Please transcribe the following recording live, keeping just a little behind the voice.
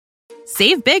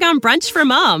Save big on brunch for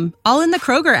mom, all in the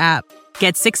Kroger app.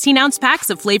 Get 16-ounce packs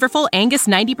of flavorful Angus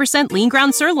 90% lean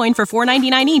ground sirloin for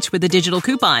 $4.99 each with a digital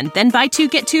coupon. Then buy 2,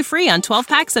 get 2 free on 12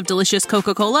 packs of delicious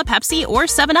Coca-Cola, Pepsi, or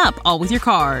 7-Up, all with your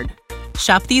card.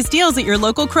 Shop these deals at your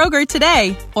local Kroger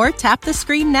today, or tap the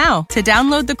screen now to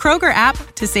download the Kroger app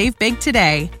to save big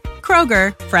today.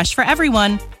 Kroger, fresh for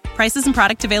everyone. Prices and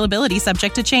product availability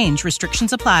subject to change.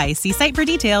 Restrictions apply. See site for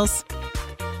details.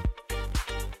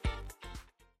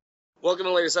 Welcome to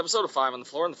the latest episode of 5 on the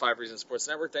Floor on the 5 Reasons Sports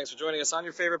Network. Thanks for joining us on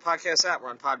your favorite podcast app.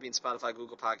 We're on Podbean, Spotify,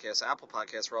 Google Podcasts, Apple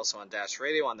Podcasts. We're also on Dash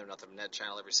Radio on their Nothing But Net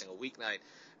channel every single weeknight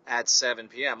at 7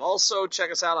 p.m. Also,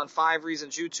 check us out on 5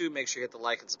 Reasons YouTube. Make sure you hit the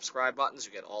like and subscribe buttons.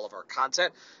 You get all of our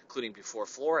content, including Before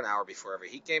Floor, an hour before every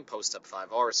Heat game, post-up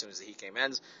 5R as soon as the Heat game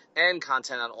ends, and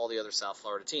content on all the other South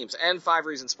Florida teams. And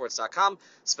 5reasonsports.com.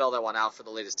 Spell that one out for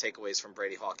the latest takeaways from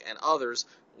Brady Hawk and others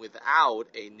without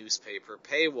a newspaper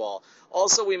paywall.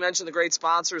 Also, we mentioned the great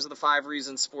sponsors of the 5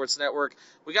 Reasons Sports Network.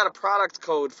 We got a product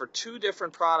code for 2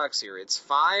 different products here. It's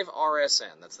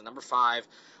 5RSN. That's the number 5.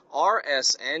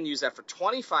 RSN. Use that for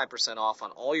 25% off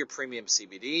on all your premium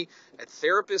CBD at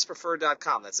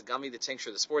therapistpreferred.com. That's the gummy, the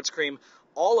tincture, the sports cream.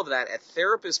 All of that at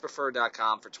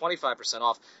therapistpreferred.com for 25%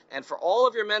 off. And for all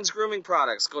of your men's grooming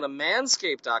products, go to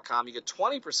manscaped.com. You get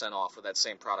 20% off with that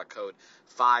same product code,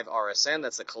 5RSN.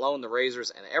 That's the cologne, the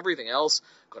razors, and everything else.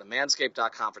 Go to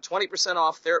manscaped.com for 20%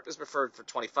 off. Therapist Preferred for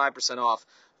 25% off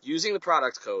using the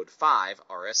product code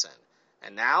 5RSN.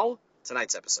 And now,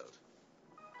 tonight's episode.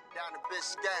 Down the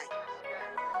Biscayne.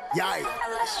 Yikes.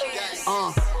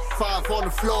 5 on the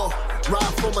floor.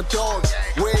 Ride for my dogs.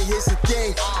 Where here's the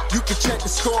thing. You can check the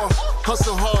score.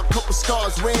 Hustle hard, couple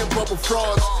scars, wearing bubble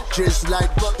frogs. Just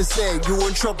like Butler said, you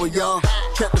in trouble, y'all.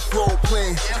 Kept the flow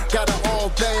playing. Got it all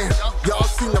banned. Y'all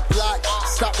seen the block.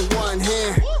 Stop with one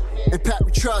hand. And Pat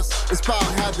we trust. It's power,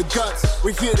 have the guts.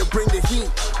 We're here to bring the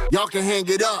heat. Y'all can hang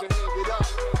it up.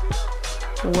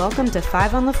 Welcome to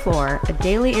 5 on the Floor, a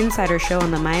daily insider show on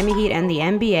the Miami Heat and the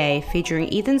NBA, featuring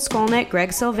Ethan Skolnick, Greg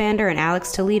Sylvander, and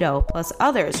Alex Toledo, plus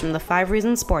others from the 5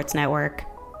 Reasons Sports Network.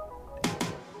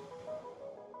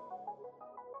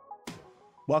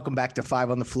 Welcome back to 5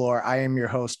 on the Floor. I am your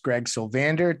host, Greg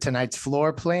Sylvander. Tonight's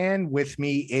floor plan with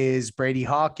me is Brady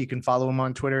Hawk. You can follow him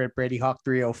on Twitter at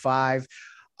BradyHawk305.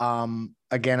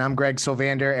 Again, I'm Greg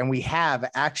Sylvander, and we have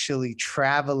actually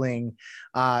traveling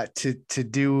to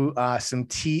do some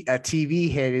a TV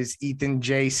hit is Ethan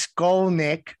J.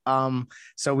 Skolnick.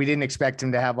 So we didn't expect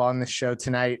him to have on the show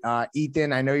tonight.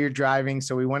 Ethan, I know you're driving,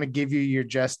 so we want to give you your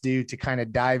just due to kind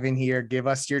of dive in here. Give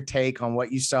us your take on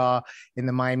what you saw in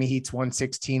the Miami Heat's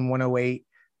 116-108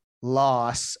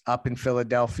 loss up in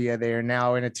Philadelphia. They are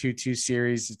now in a 2-2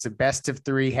 series. It's a best of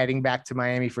 3 heading back to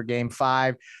Miami for Game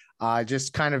 5.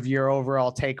 Just kind of your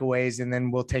overall takeaways, and then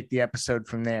we'll take the episode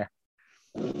from there.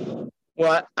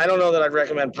 Well, I don't know that I'd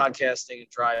recommend podcasting and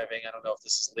driving. I don't know if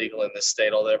this is legal in this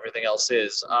state, although everything else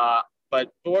is.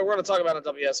 But what we're going to talk about on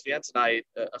WSVN tonight,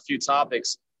 a few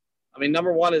topics. I mean,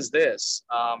 number one is this.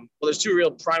 Well, there's 2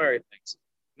 real primary things.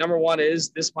 Number one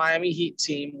is this Miami Heat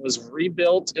team was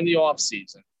rebuilt in the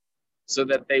offseason so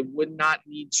that they would not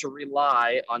need to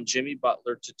rely on Jimmy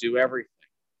Butler to do everything.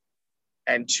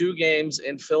 And 2 games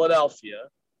in Philadelphia,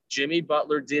 Jimmy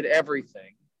Butler did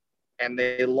everything, and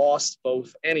they lost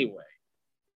both anyway.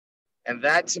 And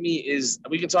that, to me, is –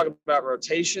 we can talk about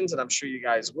rotations, and I'm sure you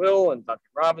guys will, and Duncan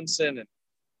Robinson, and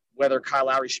whether Kyle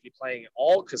Lowry should be playing at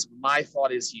all, because my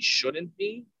thought is he shouldn't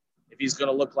be if he's going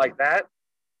to look like that.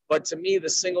 But to me, the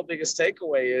single biggest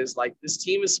takeaway is, like, this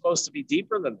team is supposed to be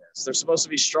deeper than this. They're supposed to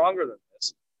be stronger than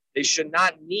this. They should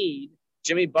not need –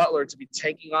 Jimmy Butler to be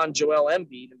taking on Joel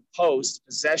Embiid in post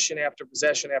possession after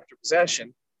possession after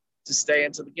possession to stay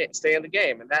in the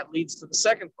game. And that leads to the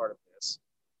second part of this,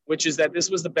 which is that this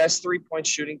was the best 3-point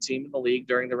shooting team in the league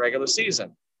during the regular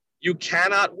season. You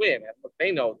cannot win. And look,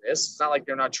 they know this. It's not like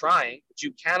they're not trying, but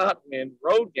you cannot win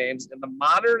road games in the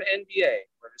modern NBA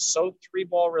where it's so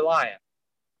 3-ball reliant,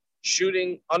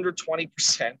 shooting under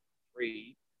 20%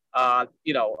 free,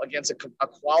 against a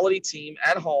quality team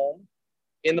at home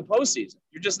in the postseason.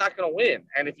 You're just not going to win.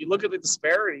 And if you look at the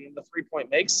disparity in the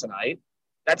 3-point makes tonight,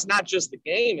 that's not just the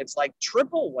game. It's like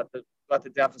triple what the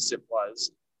deficit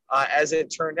was as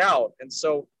it turned out. And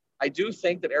so I do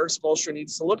think that Erik Spoelstra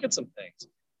needs to look at some things.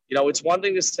 You know, it's one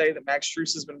thing to say that Max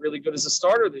Strus has been really good as a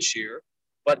starter this year,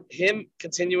 but him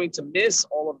continuing to miss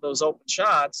all of those open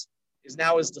shots is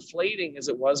now as deflating as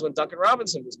it was when Duncan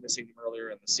Robinson was missing them earlier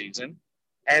in the season.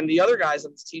 And the other guys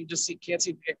on this team just can't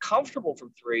seem to get comfortable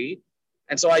from 3.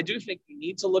 And so I do think you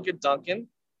need to look at Duncan.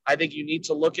 I think you need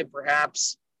to look at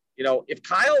perhaps If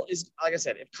Kyle is, like I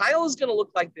said, if Kyle is going to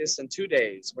look like this in 2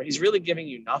 days where he's really giving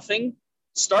you nothing,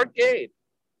 start Gabe.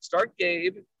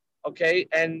 Okay,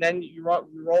 and then you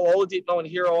roll Oladipo and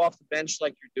Hero off the bench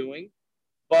like you're doing.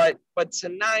 But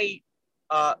tonight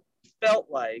felt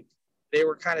like they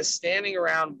were kind of standing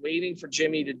around waiting for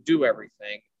Jimmy to do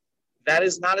everything. That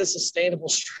is not a sustainable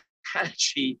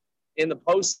strategy in the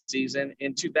postseason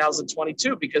in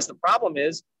 2022, because the problem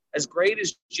is, as great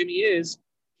as Jimmy is,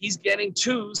 he's getting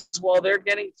twos while they're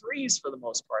getting threes for the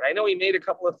most part. I know he made a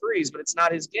couple of threes, but it's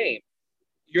not his game.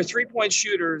 Your three-point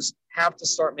shooters have to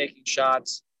start making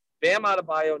shots. Bam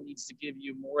Adebayo needs to give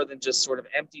you more than just sort of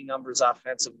empty numbers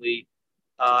offensively.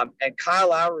 And Kyle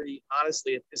Lowry,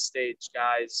 honestly, at this stage,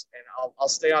 guys, and I'll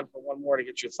stay on for one more to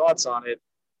get your thoughts on it,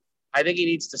 I think he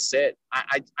needs to sit.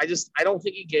 I don't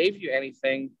think he gave you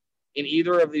anything in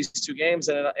either of these two games.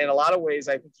 And in a lot of ways,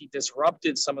 I think he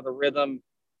disrupted some of the rhythm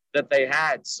that they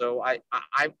had. So I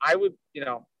would,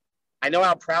 I know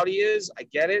how proud he is. I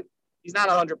get it. He's not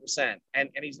 100%, and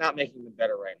he's not making them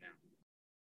better right now.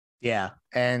 Yeah.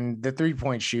 And the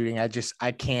 3-point shooting,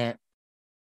 I can't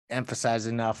emphasize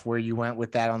enough where you went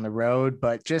with that on the road,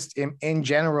 but just in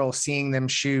general, seeing them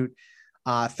shoot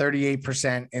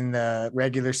 38% in the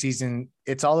regular season,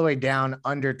 it's all the way down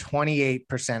under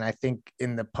 28%, I think,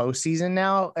 in the postseason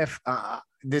now. If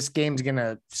this game's going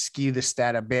to skew the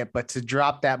stat a bit, but to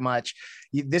drop that much,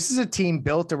 this is a team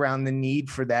built around the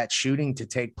need for that shooting to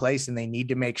take place, and they need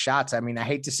to make shots. I mean, I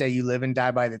hate to say you live and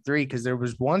die by the three, because there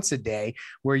was once a day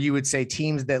where you would say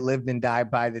teams that lived and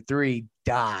died by the three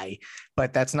die,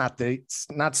 but that's not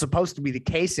supposed to be the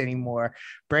case anymore.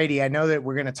 Brady, I know that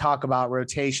we're going to talk about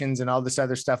rotations and all this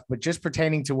other stuff, but just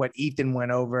pertaining to what Ethan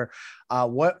went over,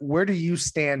 where do you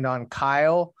stand on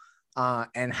Kyle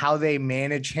and how they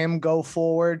manage him go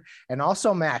forward? And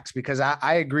also Max, because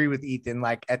I agree with Ethan.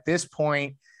 Like, at this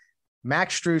point,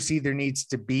 Max Strus either needs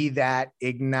to be that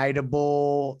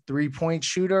ignitable 3-point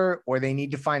shooter, or they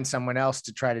need to find someone else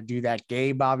to try to do that.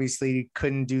 Gabe obviously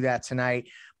couldn't do that tonight,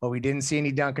 but we didn't see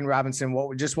any Duncan Robinson. What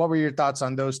were your thoughts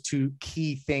on those two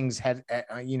key things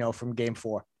from game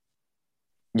 4?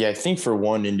 Yeah, I think for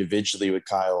one, individually with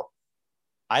Kyle,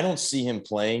 I don't see him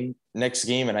playing next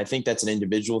game. And I think that's an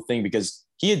individual thing, because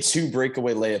he had 2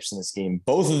 breakaway layups in this game.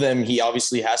 Both of them, he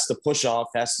obviously has to push off,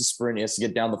 has to sprint, he has to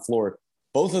get down the floor.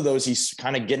 Both of those, he's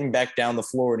kind of getting back down the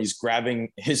floor and he's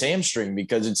grabbing his hamstring,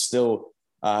 because it's still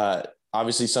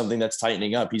obviously something that's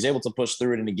tightening up. He's able to push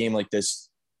through it in a game like this,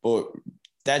 but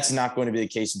that's not going to be the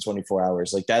case in 24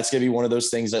 hours. Like, that's going to be one of those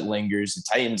things that lingers. It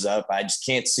tightens up. I just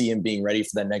can't see him being ready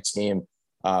for that next game.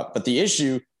 But the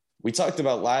issue we talked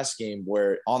about last game,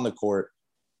 where on the court,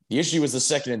 the issue was the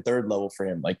second and third level for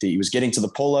him. Like, he was getting to the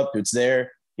pull-up. It's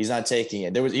there. He's not taking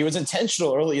it. He was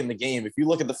intentional early in the game. If you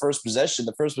look at the first possession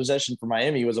for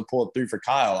Miami was a pull-up 3 for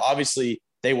Kyle. Obviously,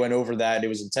 they went over that. It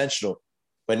was intentional.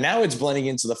 But now it's blending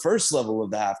into the first level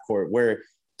of the half court, where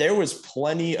there was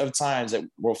plenty of times that,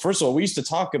 well, first of all, we used to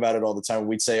talk about it all the time.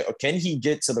 We'd say, oh, can he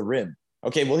get to the rim?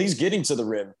 Okay, well, he's getting to the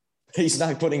rim. He's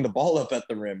not putting the ball up at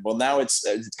the rim. Well, now it's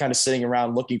kind of sitting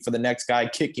around looking for the next guy,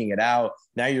 kicking it out.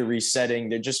 Now you're resetting.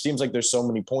 There just seems like there's so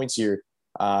many points here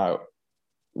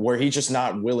where he's just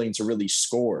not willing to really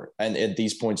score and at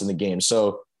these points in the game.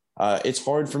 So it's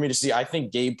hard for me to see. I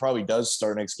think Gabe probably does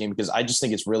start next game, because I just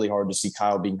think it's really hard to see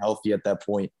Kyle being healthy at that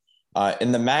point.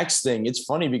 And the Max thing, it's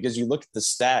funny because you look at the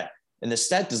stat, and the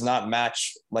stat does not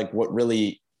match like what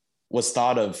really was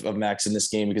thought of Max in this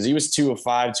game, because he was 2 of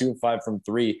 5 from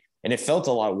 3. And it felt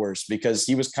a lot worse because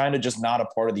he was kind of just not a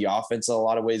part of the offense in a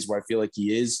lot of ways, where I feel like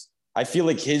he is. I feel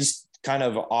like his kind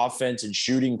of offense and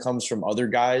shooting comes from other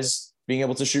guys being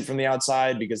able to shoot from the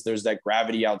outside, because there's that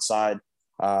gravity outside.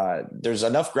 There's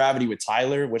enough gravity with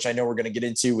Tyler, which I know we're going to get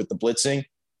into with the blitzing,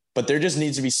 but there just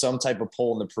needs to be some type of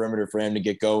pull in the perimeter for him to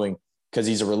get going, because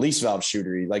he's a release valve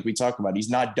shooter. Like we talked about, he's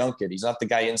not Duncan. He's not the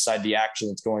guy inside the action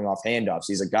that's going off handoffs.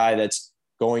 He's a guy that's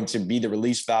going to be the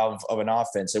release valve of an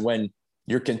offense. And when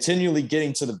you're continually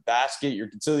getting to the basket, you're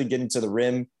continually getting to the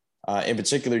rim, in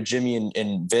particular, Jimmy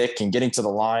and Vic, and getting to the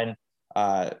line.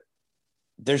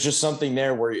 There's just something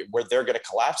there where they're going to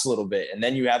collapse a little bit. And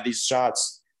then you have these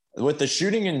shots with the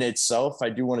shooting in itself. I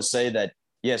do want to say that,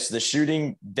 yes, the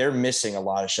shooting, they're missing a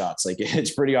lot of shots. Like,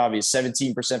 it's pretty obvious.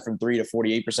 17% from 3 to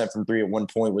 48% from 3 at one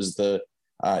point was the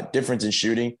difference in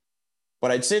shooting. But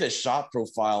I'd say the shot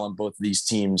profile on both of these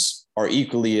teams are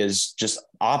equally as just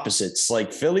opposites.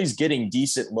 Like, Philly's getting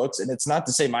decent looks, and it's not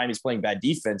to say Miami's playing bad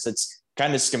defense. It's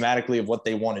kind of schematically of what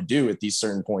they want to do at these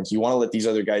certain points. You want to let these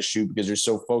other guys shoot because they're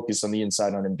so focused on the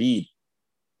inside on Embiid.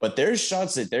 But their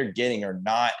shots that they're getting are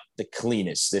not the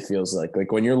cleanest, it feels like.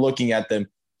 Like, when you're looking at them,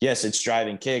 yes, it's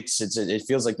driving kicks. It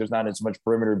feels like there's not as much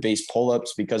perimeter-based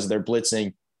pull-ups because they're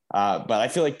blitzing. But I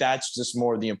feel like that's just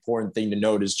more the important thing to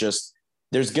note is just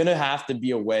there's going to have to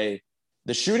be a way.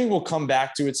 The shooting will come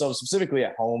back to itself, specifically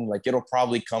at home. Like, it'll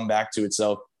probably come back to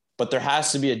itself. But there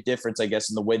has to be a difference, I guess,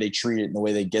 in the way they treat it and the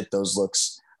way they get those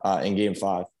looks in Game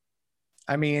 5.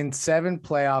 I mean, 7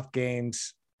 playoff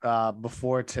games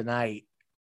before tonight,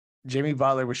 Jimmy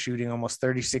Butler was shooting almost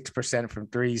 36% from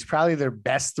three. He's probably their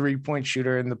best 3-point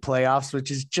shooter in the playoffs,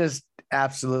 which is just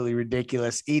absolutely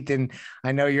ridiculous. Ethan,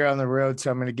 I know you're on the road,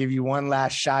 so I'm going to give you one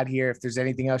last shot here. If there's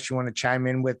anything else you want to chime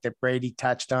in with that Brady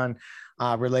touched on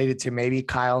related to maybe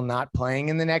Kyle not playing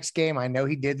in the next game. I know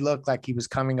he did look like he was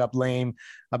coming up lame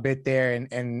a bit there.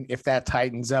 And if that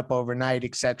tightens up overnight,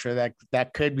 et cetera,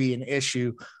 that could be an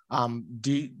issue.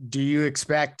 Do you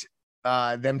expect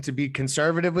them to be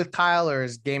conservative with Kyle, or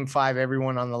is Game 5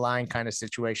 everyone on the line kind of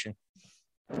situation?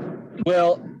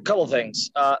 Well, a couple of things.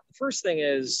 First thing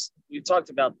is, we've talked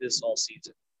about this all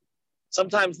season.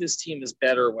 Sometimes this team is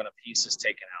better when a piece is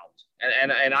taken out.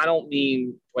 And I don't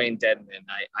mean Dwayne Dedman.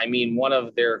 I mean one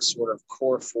of their sort of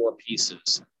core 4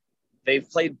 pieces. They've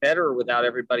played better without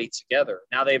everybody together.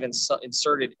 Now they've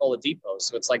inserted Oladipo,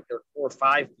 so it's like their core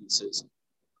 5 pieces.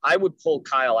 I would pull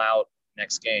Kyle out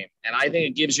next game, and I think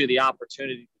it gives you the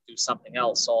opportunity to do something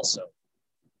else also.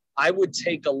 I would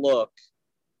take a look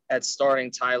at starting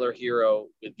Tyler Hero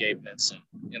with Gabe Vincent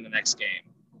in the next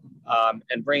game,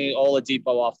 and bringing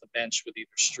Oladipo off the bench with either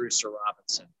Strus or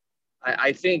Robinson.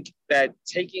 I think that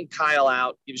taking Kyle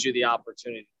out gives you the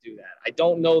opportunity to do that. I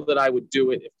don't know that I would do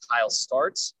it if Kyle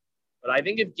starts, but I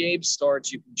think if Gabe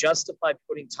starts, you can justify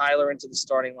putting Tyler into the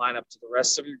starting lineup to the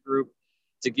rest of your group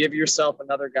to give yourself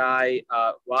another guy.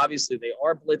 Well, obviously, they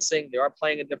are blitzing. They are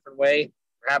playing a different way.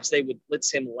 Perhaps they would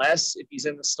blitz him less if he's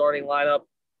in the starting lineup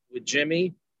with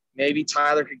Jimmy. Maybe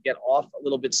Tyler could get off a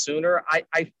little bit sooner.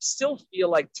 I still feel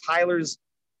like Tyler's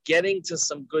getting to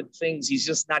some good things. He's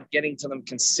just not getting to them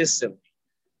consistently.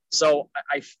 So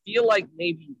I feel like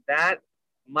maybe that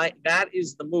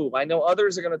is the move. I know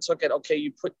others are going to look at, okay,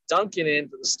 you put Duncan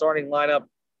into the starting lineup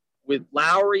with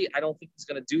Lowry. I don't think he's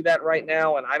going to do that right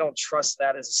now, and I don't trust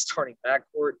that as a starting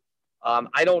backcourt.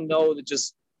 I don't know that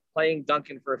just playing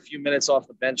Duncan for a few minutes off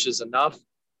the bench is enough.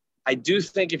 I do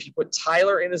think if you put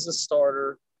Tyler in as a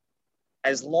starter,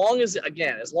 as long as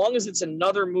it's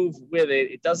another move with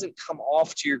it, it doesn't come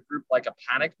off to your group like a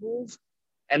panic move.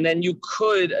 And then you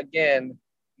could, again,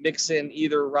 mix in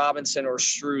either Robinson or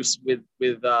Strus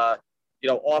with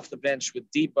off the bench with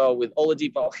Depot, with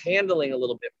Oladipo handling a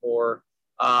little bit more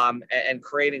and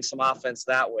creating some offense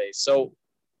that way. So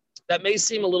that may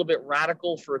seem a little bit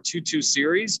radical for a 2-2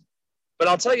 series, but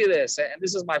I'll tell you this, and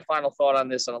this is my final thought on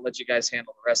this, and I'll let you guys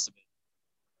handle the rest of it.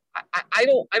 I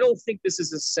don't think this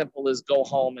is as simple as go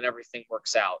home and everything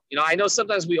works out. I know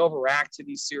sometimes we overreact to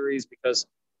these series because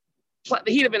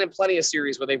the Heat have been in plenty of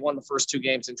series where they've won the first 2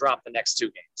 games and dropped the next 2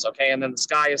 games. Okay. And then the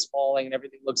sky is falling and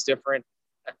everything looks different.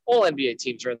 All NBA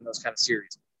teams are in those kind of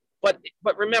series. But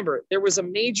remember, there was a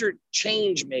major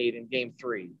change made in Game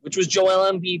 3, which was Joel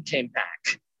Embiid came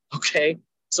back. Okay.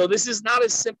 So this is not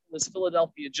as simple as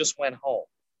Philadelphia just went home.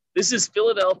 This is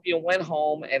Philadelphia went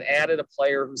home and added a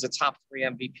player who's a top 3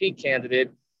 MVP candidate,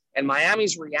 and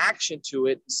Miami's reaction to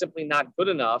it is simply not good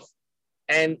enough.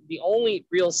 And the only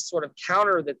real sort of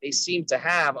counter that they seem to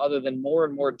have, other than more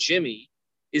and more Jimmy,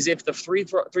 is if the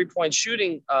three-point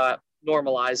shooting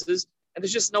normalizes, and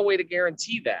there's just no way to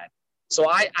guarantee that. So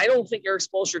I don't think Erik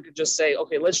Spoelstra could just say,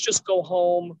 okay, let's just go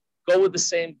home, go with the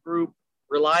same group,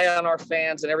 rely on our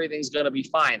fans, and everything's going to be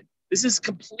fine. This is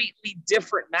completely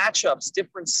different matchups,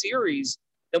 different series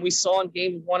than we saw in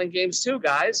Game 1 and Games 2,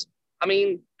 guys. I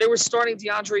mean, they were starting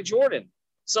DeAndre Jordan.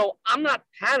 So I'm not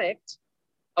panicked.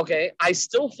 Okay, I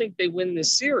still think they win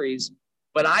this series,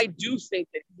 but I do think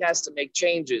that he has to make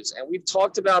changes. And we've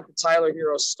talked about the Tyler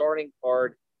Hero starting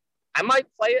card. I might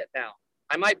play it now.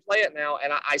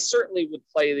 And I certainly would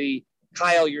play the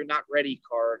Kyle, you're not ready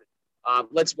card.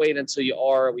 Let's wait until you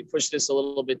are. We pushed this a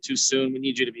little bit too soon. We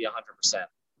need you to be 100%.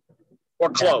 Or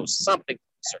close, something,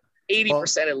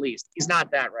 80% at least. He's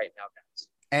not that right now, guys.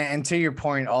 And to your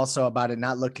point also about it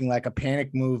not looking like a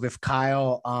panic move, if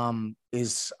Kyle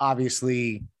is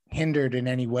obviously hindered in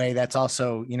any way, that's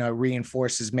also,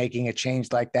 reinforces making a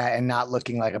change like that and not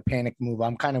looking like a panic move.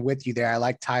 I'm kind of with you there. I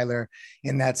like Tyler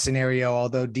in that scenario,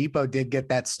 although Depot did get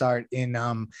that start in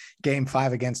Game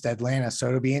 5 against Atlanta. So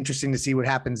it'll be interesting to see what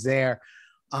happens there.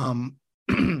 On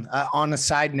a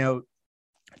side note,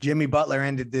 Jimmy Butler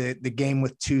ended the game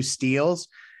with 2 steals,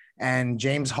 and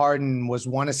James Harden was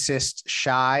 1 assist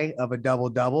shy of a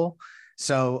double-double.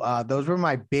 So those were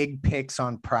my big picks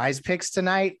on Prize Picks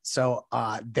tonight. So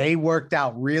they worked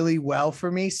out really well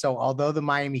for me. So although the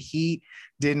Miami Heat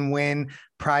didn't win,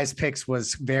 Prize Picks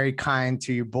was very kind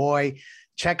to your boy.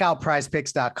 Check out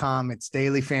prizepicks.com. It's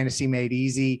daily fantasy made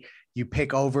easy. You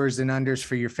pick overs and unders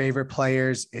for your favorite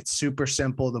players. It's super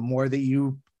simple. The more that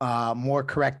you more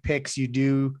correct picks you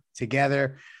do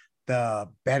together, the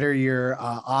better your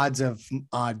odds of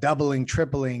doubling,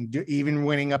 tripling, even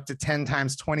winning up to 10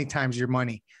 times, 20 times your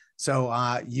money.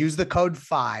 So use the code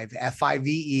FIVE,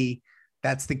 FIVE.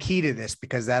 That's the key to this,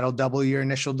 because that'll double your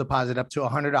initial deposit up to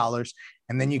 $100.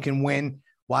 And then you can win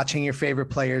watching your favorite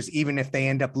players, even if they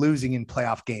end up losing in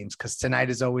playoff games, because tonight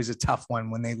is always a tough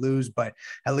one when they lose, but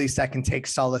at least I can take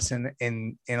solace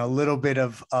in a little bit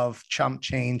of chump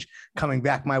change coming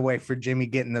back my way for Jimmy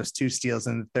getting those 2 steals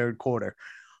in the third quarter.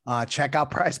 Check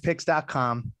out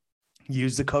prizepicks.com.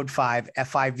 Use the code FIVE,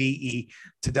 FIVE,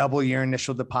 to double your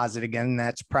initial deposit. Again,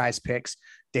 that's Prize Picks,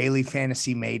 daily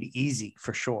fantasy made easy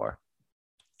for sure.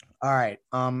 All right.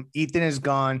 Ethan is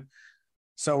gone.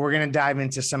 So we're going to dive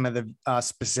into some of the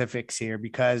specifics here,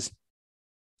 because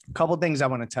a couple of things I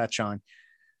want to touch on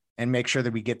and make sure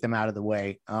that we get them out of the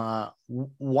way.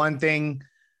 One thing,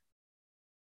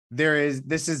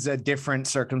 this is a different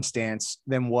circumstance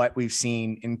than what we've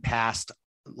seen in past,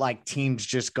 like teams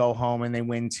just go home and they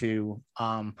win 2.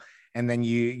 And then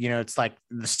it's like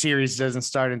the series doesn't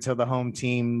start until the home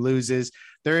team loses.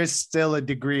 There is still a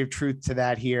degree of truth to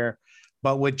that here.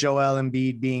 But with Joel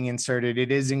Embiid being inserted,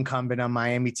 it is incumbent on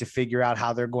Miami to figure out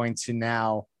how they're going to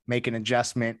now make an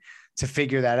adjustment to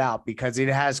figure that out, because it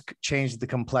has changed the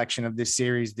complexion of this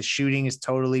series. The shooting is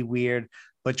totally weird,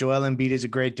 but Joel Embiid is a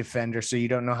great defender, so you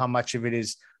don't know how much of it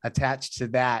is attached to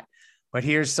that. But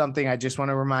here's something I just want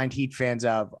to remind Heat fans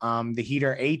of. The Heat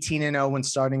are 18-0 when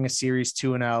starting a series,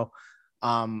 2-0.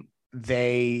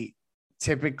 They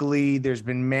typically, there's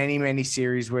been many, many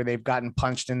series where they've gotten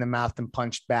punched in the mouth and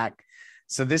punched back.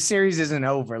 So this series isn't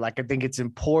over. Like, I think it's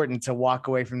important to walk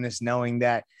away from this knowing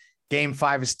that Game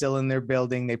 5 is still in their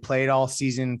building. They played all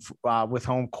season with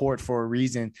home court for a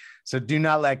reason. So do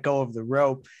not let go of the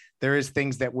rope. There is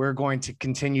things that we're going to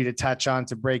continue to touch on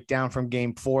to break down from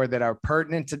Game 4 that are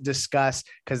pertinent to discuss,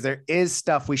 because there is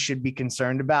stuff we should be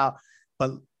concerned about.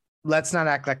 But let's not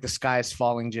act like the sky is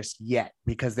falling just yet,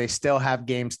 because they still have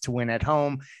games to win at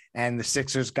home, and the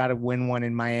Sixers got to win one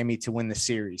in Miami to win the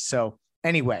series. So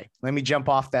anyway, let me jump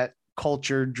off that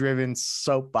culture-driven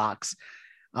soapbox.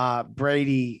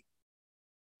 Brady,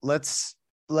 let's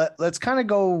kind of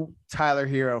go Tyler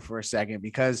Hero for a second,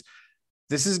 because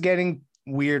this is getting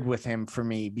weird with him for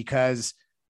me, because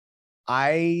that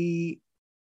I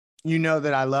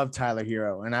love Tyler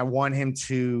Hero and I want him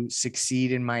to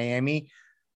succeed in Miami,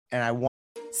 and I want.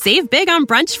 Save big on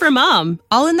brunch for mom,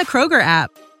 all in the Kroger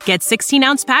app. Get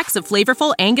 16-ounce packs of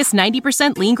flavorful Angus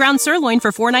 90% lean ground sirloin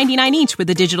for $4.99 each with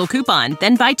a digital coupon.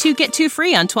 Then buy 2, get 2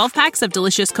 free on 12 packs of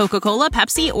delicious Coca-Cola,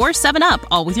 Pepsi, or 7-Up,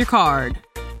 all with your card.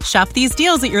 Shop these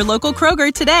deals at your local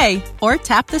Kroger today, or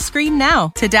tap the screen now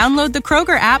to download the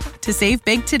Kroger app to save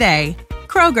big today.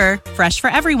 Kroger, fresh for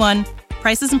everyone.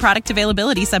 Prices and product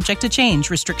availability subject to change.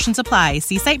 Restrictions apply.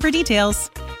 See site for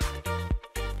details.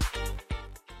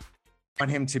 Want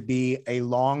him to be a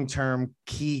long-term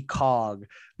key cog,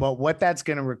 but what that's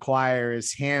going to require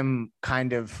is him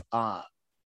kind of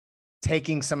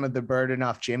taking some of the burden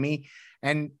off Jimmy.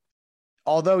 And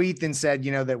although Ethan said,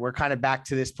 that we're kind of back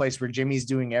to this place where Jimmy's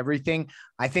doing everything,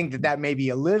 I think that may be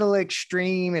a little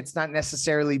extreme. It's not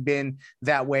necessarily been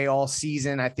that way all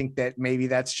season. I think that maybe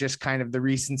that's just kind of the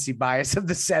recency bias of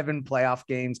the 7 playoff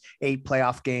games, 8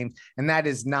 playoff games, and that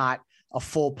is not a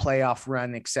full playoff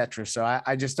run, etc. So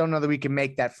I just don't know that we can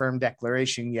make that firm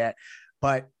declaration yet,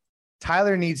 but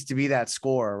Tyler needs to be that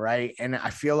scorer, right? And I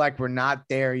feel like we're not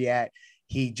there yet.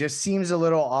 He just seems a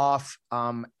little off.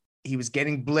 He was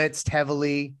getting blitzed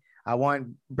heavily. I want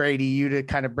Brady, you to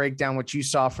kind of break down what you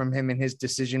saw from him and his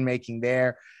decision-making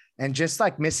there, and just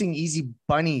like missing easy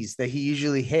bunnies that he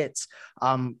usually hits.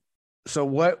 So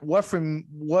what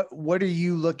are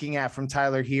you looking at from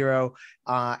Tyler Hero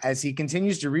as he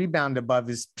continues to rebound above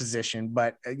his position?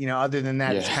 But, other than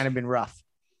that, It's kind of been rough.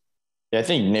 Yeah, I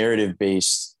think narrative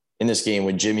based in this game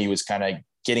when Jimmy was kind of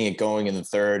getting it going in the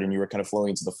third and you were kind of flowing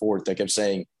into the fourth, I kept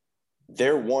saying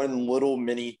their one little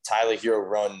mini Tyler Hero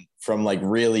run from like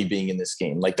really being in this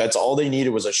game. Like that's all they needed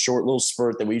was a short little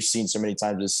spurt that we've seen so many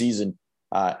times this season.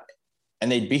 And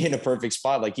they'd be in a perfect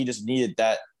spot. Like he just needed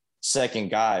that second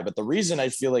guy. But the reason I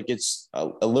feel like it's a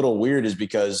little weird is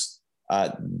because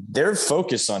they're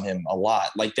focused on him a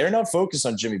lot. Like they're not focused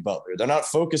on Jimmy Butler. They're not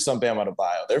focused on Bam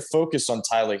Adebayo. They're focused on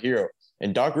Tyler Hero.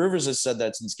 And Doc Rivers has said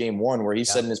that since game 1, where he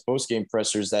said in his post-game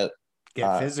pressers that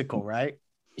Get physical, right?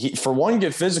 He, for one,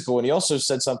 get physical. And he also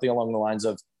said something along the lines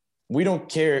of, we don't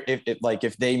care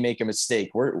if they make a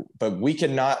mistake. But we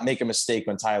cannot make a mistake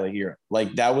on Tyler Hero.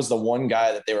 Like, that was the one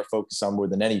guy that they were focused on more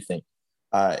than anything.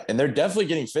 And they're definitely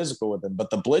getting physical with him. But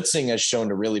the blitzing has shown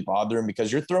to really bother him,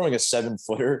 because you're throwing a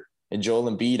 7-footer and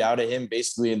Joel Embiid out at him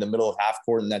basically in the middle of half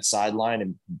court in that sideline,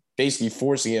 and basically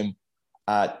forcing him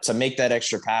to make that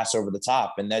extra pass over the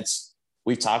top. And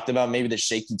we've talked about maybe the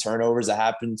shaky turnovers that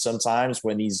happen sometimes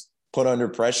when he's put under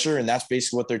pressure. And that's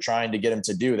basically what they're trying to get him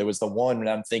to do. There was the one that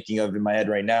I'm thinking of in my head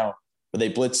right now where they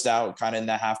blitzed out kind of in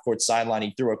that half court sideline.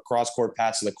 He threw a cross court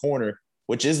pass to the corner,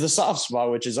 which is the soft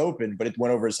spot, which is open, but it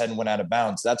went over his head and went out of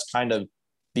bounds. That's kind of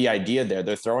the idea there.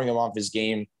 They're throwing him off his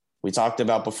game. We talked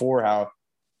about before how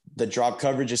the drop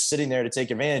coverage is sitting there to take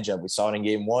advantage of. We saw it in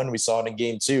game 1. We saw it in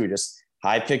game 2, just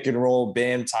high pick and roll,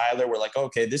 Bam, Tyler. We're like,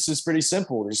 okay, this is pretty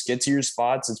simple. Just get to your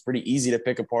spots. It's pretty easy to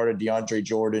pick apart a DeAndre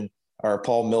Jordan or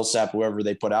Paul Millsap, whoever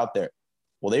they put out there.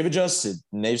 Well, they've adjusted,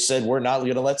 and they've said, we're not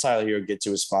going to let Tyler Hero get to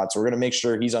his spots. We're going to make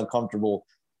sure he's uncomfortable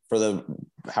for the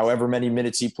however many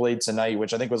minutes he played tonight,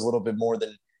 which I think was a little bit more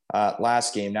than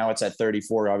last game. Now it's at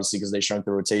 34, obviously, because they shrunk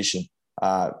the rotation.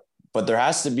 But there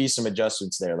has to be some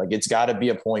adjustments there. Like, it's got to be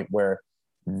a point where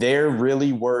they're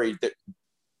really worried. That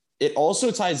it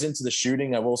also ties into the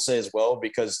shooting, I will say as well,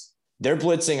 because they're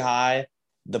blitzing high.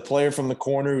 The player from the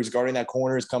corner who's guarding that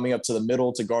corner is coming up to the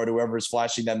middle to guard whoever is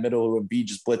flashing that middle, who Embiid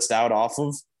just blitzed out off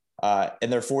of.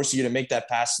 And they're forcing you to make that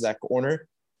pass to that corner.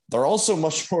 They're also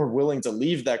much more willing to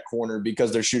leave that corner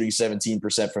because they're shooting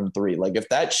 17% from 3. Like, if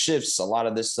that shifts, a lot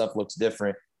of this stuff looks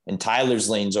different, and Tyler's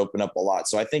lanes open up a lot.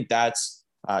 So I think that's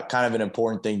kind of an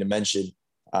important thing to mention.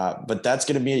 But that's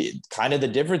going to be kind of the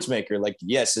difference maker. Like,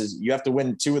 yes, you have to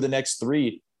win 2 of the next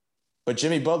 3. But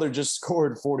Jimmy Butler just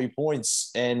scored 40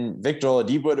 points, and Victor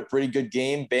Oladipo had a pretty good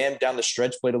game. Bam down the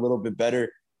stretch played a little bit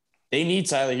better. They need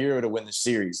Tyler Hero to win the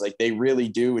series. Like, they really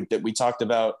do. We talked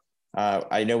about,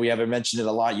 I know we haven't mentioned it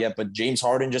a lot yet, but James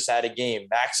Harden just had a game.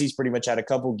 Maxi's pretty much had a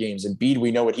couple games. Embiid,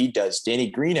 we know what he does. Danny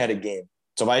Green had a game.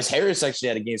 Tobias Harris actually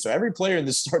had a game. So every player in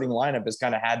the starting lineup has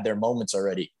kind of had their moments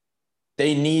already.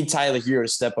 They need Tyler Hero to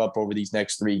step up over these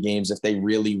next 3 games if they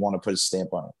really want to put a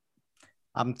stamp on it.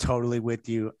 I'm totally with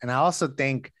you. And I also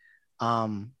think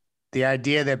the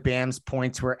idea that Bam's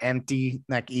points were empty,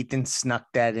 like Ethan snuck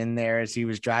that in there as he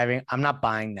was driving, I'm not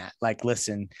buying that. Like,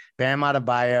 listen, Bam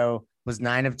Adebayo was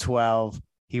 9 of 12.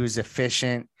 He was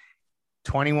efficient,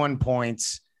 21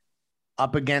 points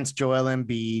up against Joel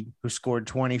Embiid, who scored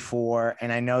 24.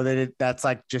 And I know that that's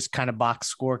like just kind of box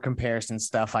score comparison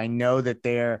stuff. I know that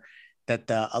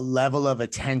a level of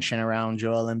attention around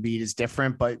Joel Embiid is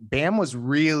different, but Bam was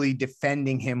really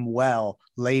defending him well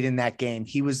late in that game.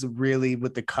 He was really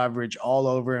with the coverage all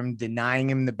over him, denying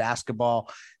him the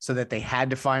basketball so that they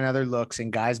had to find other looks,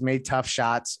 and guys made tough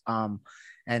shots.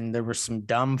 And there were some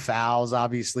dumb fouls,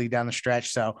 obviously, down the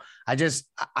stretch. So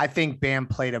I think Bam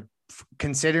played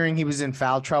considering he was in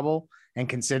foul trouble and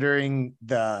considering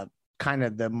the kind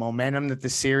of the momentum that the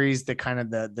series, the kind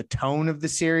of the tone of the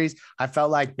series, I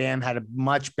felt like Bam had a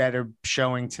much better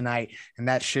showing tonight, and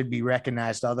that should be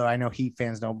recognized. Although I know Heat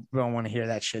fans don't want to hear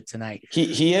that shit tonight.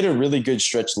 He had a really good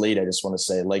stretch late. I just want to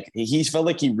say, like, he felt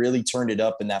like he really turned it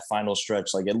up in that final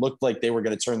stretch. Like, it looked like they were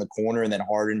going to turn the corner, and then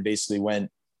Harden basically went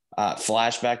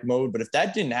flashback mode. But if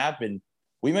that didn't happen,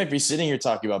 we might be sitting here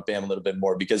talking about Bam a little bit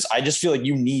more, because I just feel like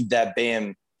you need that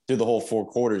Bam through the whole 4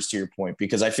 quarters, to your point,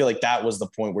 because I feel like that was the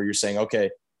point where you're saying, okay,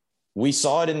 we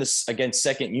saw it in this against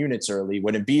second units early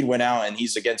when Embiid went out and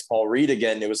he's against Paul Reed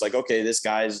again. It was like, okay, this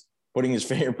guy's putting his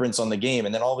fingerprints on the game.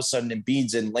 And then all of a sudden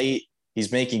Embiid's in late.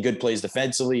 He's making good plays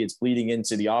defensively. It's bleeding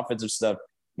into the offensive stuff.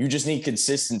 You just need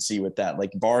consistency with that,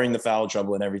 like barring the foul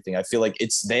trouble and everything. I feel like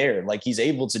it's there. Like, he's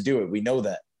able to do it. We know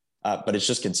that, but it's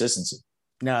just consistency.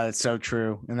 No, that's so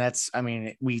true.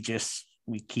 And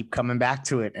we keep coming back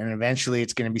to it, and eventually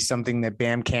it's going to be something that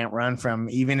Bam can't run from,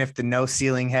 even if the no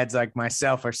ceiling heads like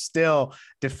myself are still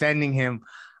defending him.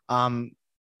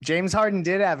 James Harden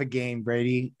did have a game,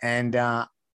 Brady. And I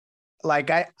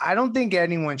don't think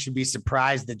anyone should be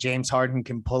surprised that James Harden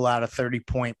can pull out a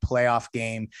 30-point playoff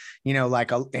game,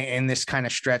 in this kind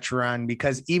of stretch run,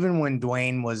 because even when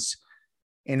Dwayne was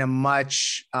in a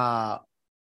much,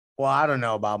 I don't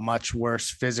know about much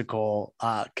worse physical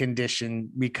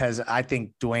condition, because I think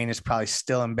Dwayne is probably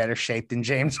still in better shape than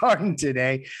James Harden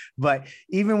today. But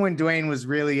even when Dwayne was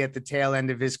really at the tail end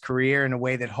of his career in a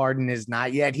way that Harden is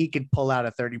not yet, he could pull out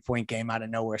a 30-point game out of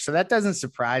nowhere. So that doesn't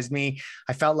surprise me.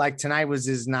 I felt like tonight was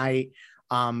his night.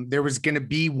 There was going to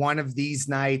be one of these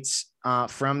nights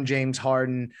from James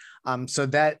Harden, so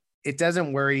that it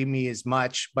doesn't worry me as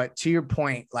much. But to your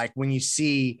point, like, when you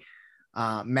see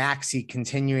Maxey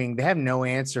continuing. They have no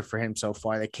answer for him so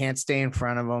far. They can't stay in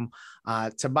front of him.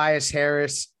 Tobias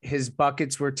Harris, his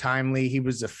buckets were timely. He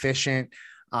was efficient.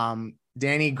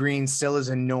 Danny Green still is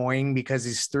annoying because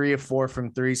he's 3 of 4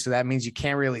 from 3. So that means you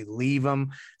can't really leave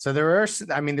him. So there's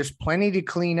plenty to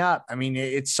clean up. I mean,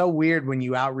 it's so weird when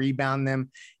you out rebound them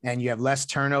and you have less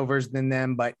turnovers than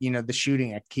them, but the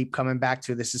shooting, I keep coming back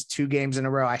to, this is 2 games in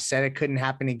a row. I said it couldn't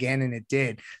happen again, and it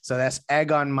did. So that's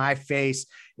egg on my face.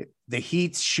 The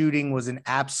Heat's shooting was an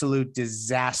absolute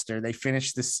disaster. They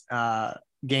finished this,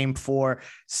 Game 4,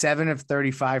 7 of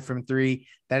 35 from 3.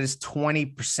 That is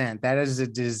 20%. That is a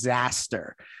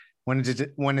disaster.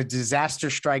 When a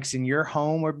disaster strikes in your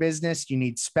home or business, you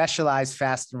need specialized,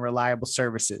 fast, and reliable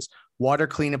services. Water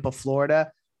Cleanup of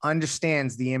Florida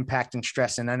understands the impact and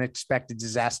stress an unexpected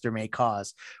disaster may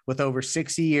cause. With over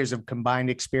 60 years of combined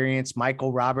experience,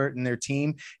 Michael, Robert, and their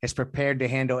team is prepared to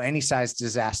handle any size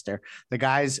disaster. The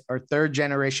guys are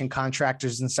third-generation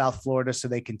contractors in South Florida, so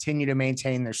they continue to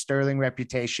maintain their sterling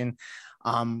reputation.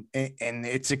 And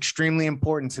it's extremely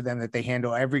important to them that they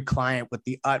handle every client with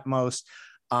the utmost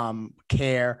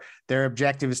care. Their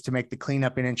objective is to make the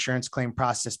cleanup and insurance claim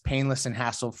process painless and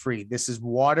hassle-free. This is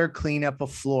Water Cleanup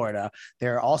of Florida.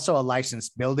 They're also a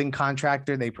licensed building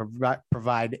contractor. They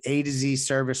provide A to Z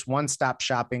service, one-stop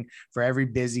shopping for every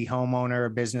busy homeowner or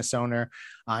business owner.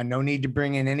 No need to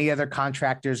bring in any other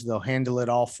contractors. They'll handle it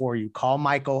all for you. Call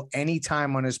Michael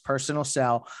anytime on his personal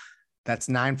cell. That's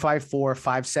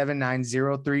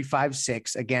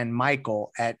 954-579-0356. Again,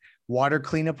 Michael at Water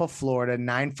Cleanup of Florida,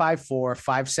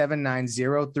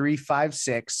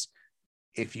 954-579-0356.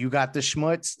 If you got the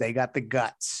schmutz, they got the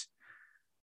guts.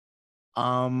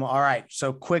 All right.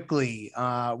 So quickly,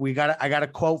 I got a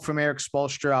quote from Eric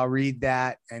Spoelstra. I'll read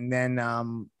that. And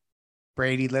then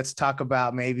Brady, let's talk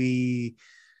about maybe,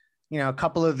 a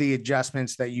couple of the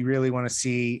adjustments that you really want to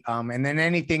see. And then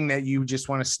anything that you just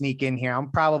want to sneak in here.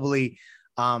 I'm probably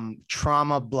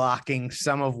trauma blocking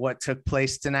some of what took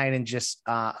place tonight and just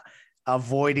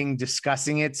avoiding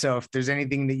discussing it. So if there's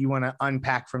anything that you want to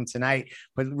unpack from tonight,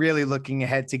 but really looking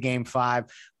ahead to Game 5.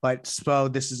 But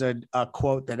Spo, this is a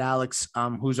quote that Alex,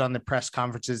 who's on the press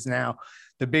conferences now,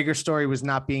 the bigger story was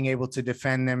not being able to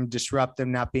defend them, disrupt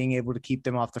them, not being able to keep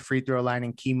them off the free throw line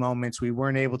in key moments. We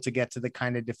weren't able to get to the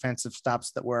kind of defensive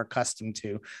stops that we're accustomed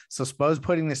to. So Spo's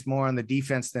putting this more on the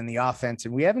defense than the offense.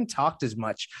 And we haven't talked as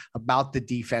much about the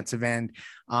defensive end.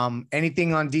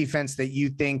 Anything on defense that you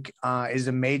think is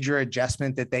a major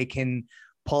adjustment that they can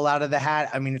pull out of the hat?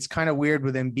 I mean, it's kind of weird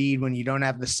with Embiid when you don't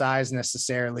have the size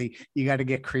necessarily. You got to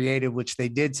get creative, which they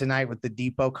did tonight with the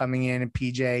Depot coming in and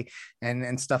PJ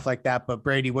and stuff like that. But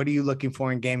Brady, what are you looking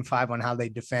for in Game 5 on how they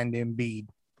defend Embiid?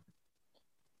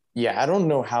 Yeah, I don't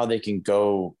know how they can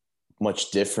go much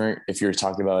different if you're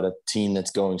talking about a team that's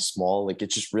going small. Like,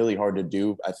 it's just really hard to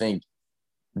do. I think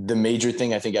the major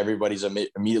thing I think everybody's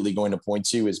immediately going to point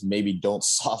to is maybe don't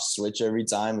soft switch every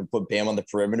time and put Bam on the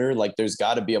perimeter. Like, there's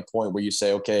got to be a point where you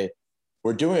say, okay,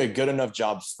 we're doing a good enough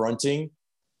job fronting,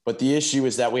 but the issue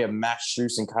is that we have Max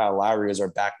Strus and Kyle Lowry as our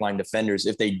backline defenders.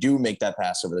 If they do make that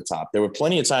pass over the top, there were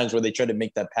plenty of times where they tried to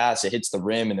make that pass, it hits the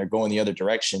rim and they're going the other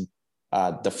direction.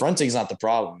 The fronting is not the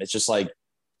problem. It's just like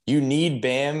you need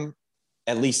Bam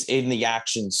at least in the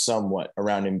action somewhat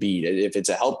around Embiid. If it's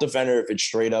a help defender, if it's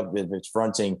straight up, if it's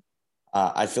fronting,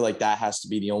 I feel like that has to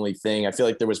be the only thing. I feel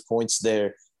like there was points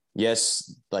there.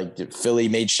 Yes, like Philly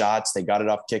made shots, they got it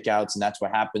off kickouts, and that's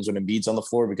what happens when Embiid's on the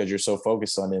floor because you're so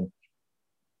focused on him.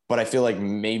 But I feel like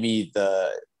maybe the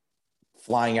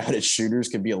flying out at shooters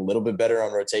could be a little bit better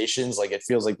on rotations. Like, it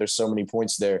feels like there's so many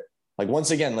points there. Like, once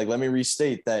again, like, let me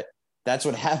restate that that's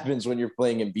what happens when you're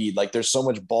playing Embiid. Like, there's so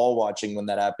much ball watching when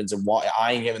that happens and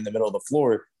eyeing him in the middle of the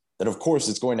floor that, of course,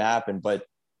 it's going to happen. But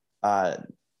that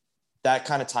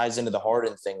kind of ties into the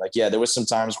Harden thing. Like, yeah, there was some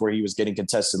times where he was getting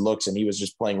contested looks and he was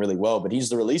just playing really well, but he's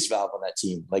the release valve on that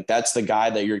team. Like, that's the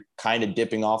guy that you're kind of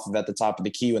dipping off of at the top of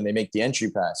the key when they make the entry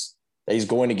pass. That he's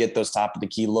going to get those top of the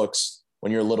key looks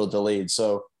when you're a little delayed.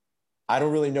 So I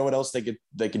don't really know what else they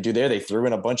could do there. They threw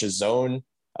in a bunch of zone,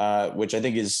 which I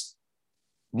think is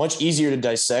much easier to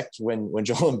dissect when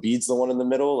Joel Embiid's the one in the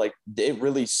middle. Like, it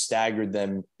really staggered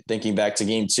them thinking back to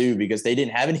Game 2 because they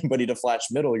didn't have anybody to flash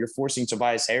middle. You're forcing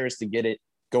Tobias Harris to get it,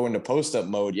 go into post-up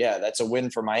mode. Yeah, that's a win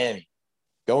for Miami.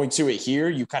 Going to it here,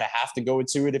 you kind of have to go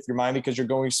into it if you're Miami because you're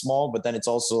going small, but then it's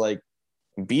also like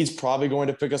Embiid's probably going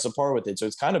to pick us apart with it. So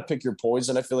it's kind of pick your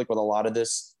poison, I feel like, with a lot of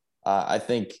this. I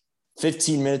think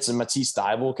 15 minutes of Matisse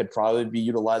Thybulle could probably be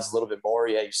utilized a little bit more.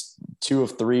 Yeah, he's 2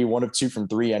 of 3, 1 of 2 from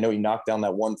 3. I know he knocked down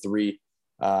that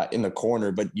 1-3 in the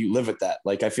corner, but you live with that.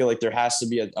 Like, I feel like there has to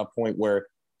be a point where,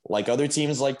 like other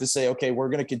teams like to say, okay, we're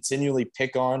going to continually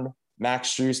pick on Max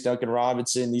Strus, Duncan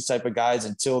Robinson, these type of guys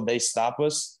until they stop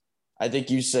us. I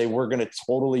think you say we're going to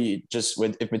totally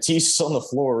if Matisse is on the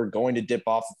floor, we're going to dip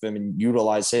off of him and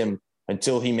utilize him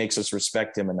until he makes us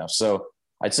respect him enough. So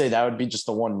I'd say that would be just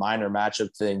the one minor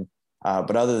matchup thing.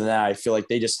 But other than that, I feel like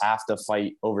they just have to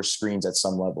fight over screens at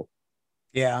some level.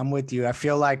 Yeah, I'm with you. I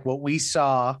feel like what we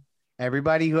saw,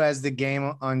 everybody who has the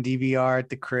game on DVR at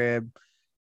the crib,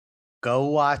 go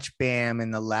watch Bam in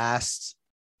the last,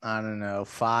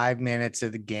 5 minutes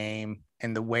of the game,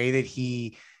 and the way that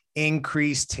he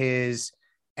increased his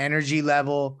energy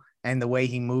level and the way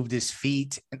he moved his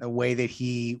feet and the way that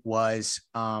he was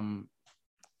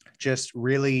just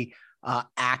really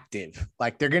active.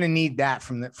 Like, they're going to need that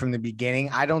from the beginning.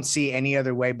 I don't see any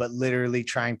other way but literally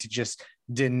trying to just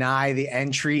deny the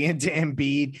entry into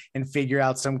Embiid and figure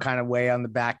out some kind of way on the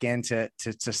back end to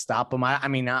stop him. I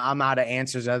mean, I'm out of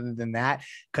answers other than that,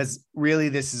 because really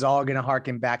this is all going to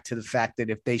harken back to the fact that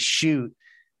if they shoot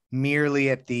merely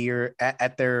at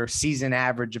their season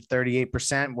average of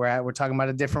 38%, we're talking about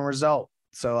a different result.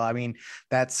 So, I mean,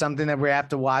 that's something that we have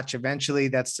to watch. Eventually,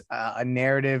 that's a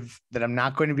narrative that I'm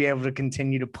not going to be able to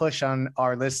continue to push on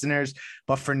our listeners.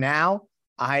 But for now,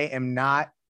 I am not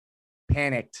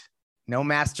panicked. No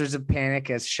masters of panic,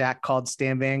 as Shaq called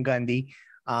Stan Van Gundy.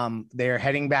 They're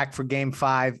heading back for Game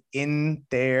 5 in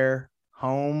their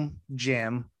home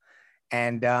gym.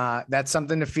 And that's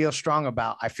something to feel strong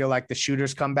about. I feel like the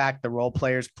shooters come back, the role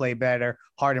players play better,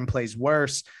 Harden plays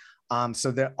worse.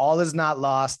 So that all is not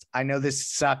lost. I know this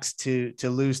sucks to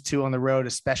lose 2 on the road,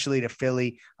 especially to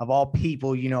Philly. Of all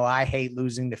people, I hate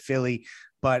losing to Philly,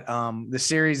 but the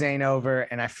series ain't over.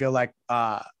 And I feel like,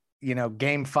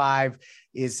 Game 5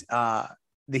 is the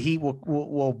Heat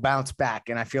will bounce back.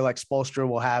 And I feel like Spoelstra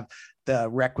will have the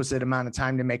requisite amount of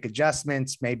time to make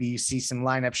adjustments. Maybe you see some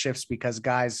lineup shifts because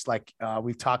guys like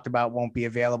we've talked about won't be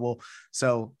available.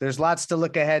 So there's lots to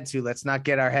look ahead to. Let's not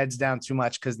get our heads down too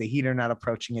much because the Heat are not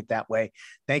approaching it that way.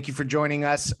 Thank you for joining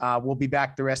us. We'll be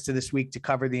back the rest of this week to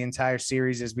cover the entire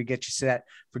series as we get you set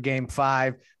for Game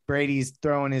 5. Brady's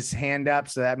throwing his hand up,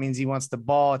 so that means he wants the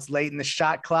ball. It's late in the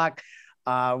shot clock.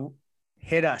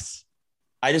 Hit us.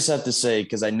 I just have to say,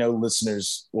 because I know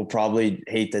listeners will probably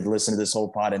hate to listen to this whole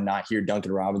pod and not hear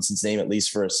Duncan Robinson's name, at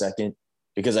least for a second,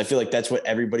 because I feel like that's what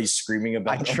everybody's screaming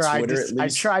about on Twitter. I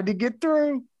tried to get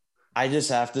through. I just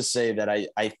have to say that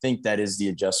I think that is the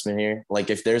adjustment here. Like,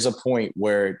 if there's a point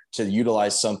where to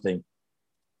utilize something,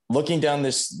 looking down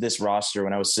this roster,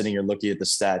 when I was sitting here looking at the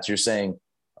stats, you're saying,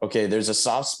 okay, there's a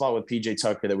soft spot with PJ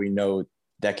Tucker that we know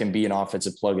that can be an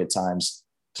offensive plug at times.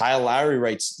 Kyle Lowry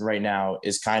right now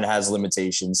has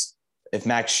limitations. If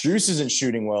Max Strus isn't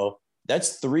shooting well,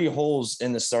 that's 3 holes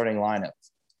in the starting lineup.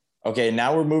 Okay,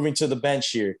 now we're moving to the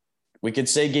bench here. We could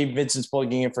say Gabe Vincent's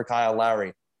plugging in for Kyle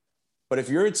Lowry. But if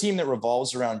you're a team that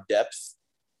revolves around depth,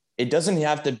 it doesn't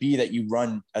have to be that you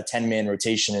run a 10-man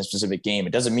rotation in a specific game.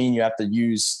 It doesn't mean you have to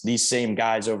use these same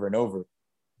guys over and over.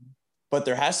 But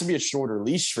there has to be a shorter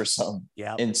leash for some,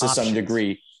 to some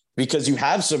degree. Because you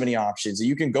have so many options.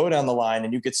 You can go down the line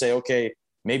and you could say, okay,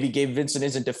 maybe Gabe Vincent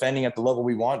isn't defending at the level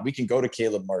we want. We can go to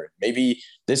Caleb Martin. Maybe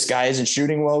this guy isn't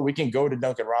shooting well. We can go to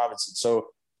Duncan Robinson. So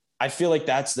I feel like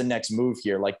that's the next move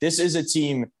here. Like, this is a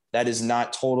team that is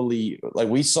not totally – like,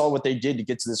 we saw what they did to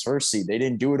get to this first seed. They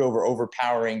didn't do it over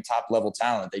overpowering top-level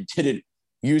talent. They did it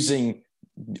using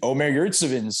Omer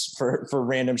Yurtsevins for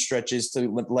random stretches to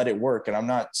let it work. And I'm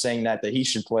not saying that he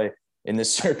should play in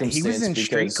this circumstance. He was in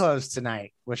street clothes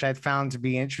tonight, which I found to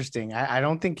be interesting. I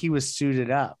don't think he was suited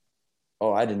up.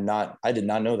 Oh, I did not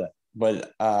know that.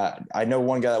 But I know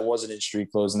one guy that wasn't in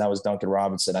street clothes, and that was Duncan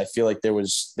Robinson. I feel like there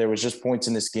was just points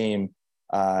in this game.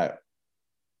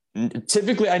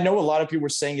 Typically, I know a lot of people were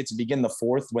saying it to begin the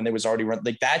 4th when they was already run.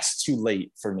 Like, that's too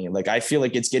late for me. Like, I feel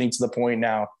like it's getting to the point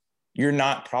now. You're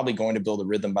not probably going to build a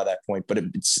rhythm by that point, but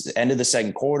it's the end of the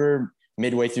second quarter,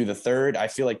 midway through the third. I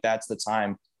feel like that's the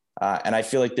time. And I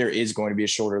feel like there is going to be a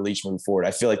shorter leash moving forward.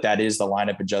 I feel like that is the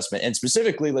lineup adjustment. And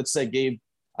specifically, let's say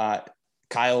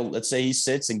Kyle, let's say he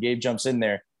sits and Gabe jumps in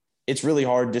there. It's really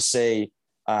hard to say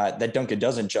that Duncan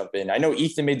doesn't jump in. I know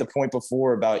Ethan made the point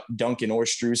before about Duncan or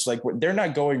Strus. Like, they're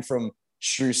not going from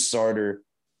Strus starter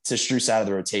to Strus out of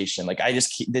the rotation. Like,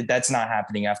 that's not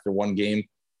happening after one game.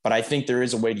 But I think there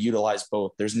is a way to utilize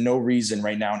both. There's no reason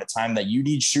right now in a time that you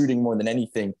need shooting more than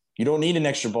anything. You don't need an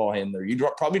extra ball handler. You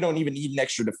probably don't even need an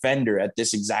extra defender at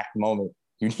this exact moment.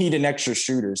 You need an extra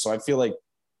shooter. So I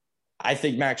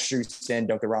think Max Strus and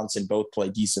Duncan Robinson both play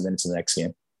decent into the next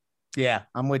game. Yeah,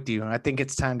 I'm with you. I think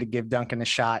it's time to give Duncan a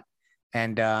shot.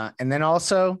 And then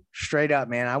also, straight up,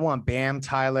 man, I want Bam,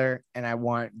 Tyler, and I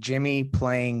want Jimmy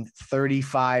playing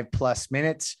 35 plus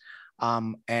minutes.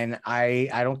 And I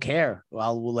don't care.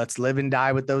 Well, let's live and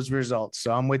die with those results.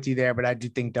 So I'm with you there, but I do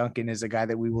think Duncan is a guy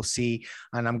that we will see.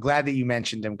 And I'm glad that you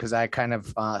mentioned him, because I kind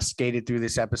of skated through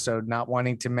this episode not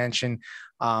wanting to mention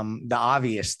the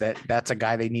obvious, that's a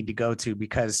guy they need to go to,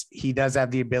 because he does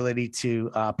have the ability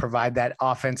to provide that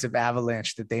offensive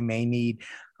avalanche that they may need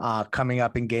coming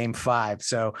up in game 5.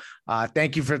 So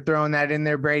thank you for throwing that in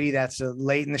there, Brady. That's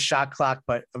late in the shot clock,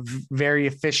 but a very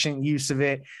efficient use of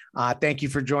it. Thank you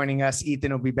for joining us.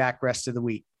 Ethan will be back rest of the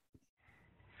week.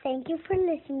 Thank you for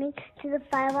listening to the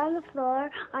 5 on the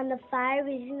Floor on the 5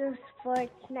 Regional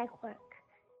Sports Network.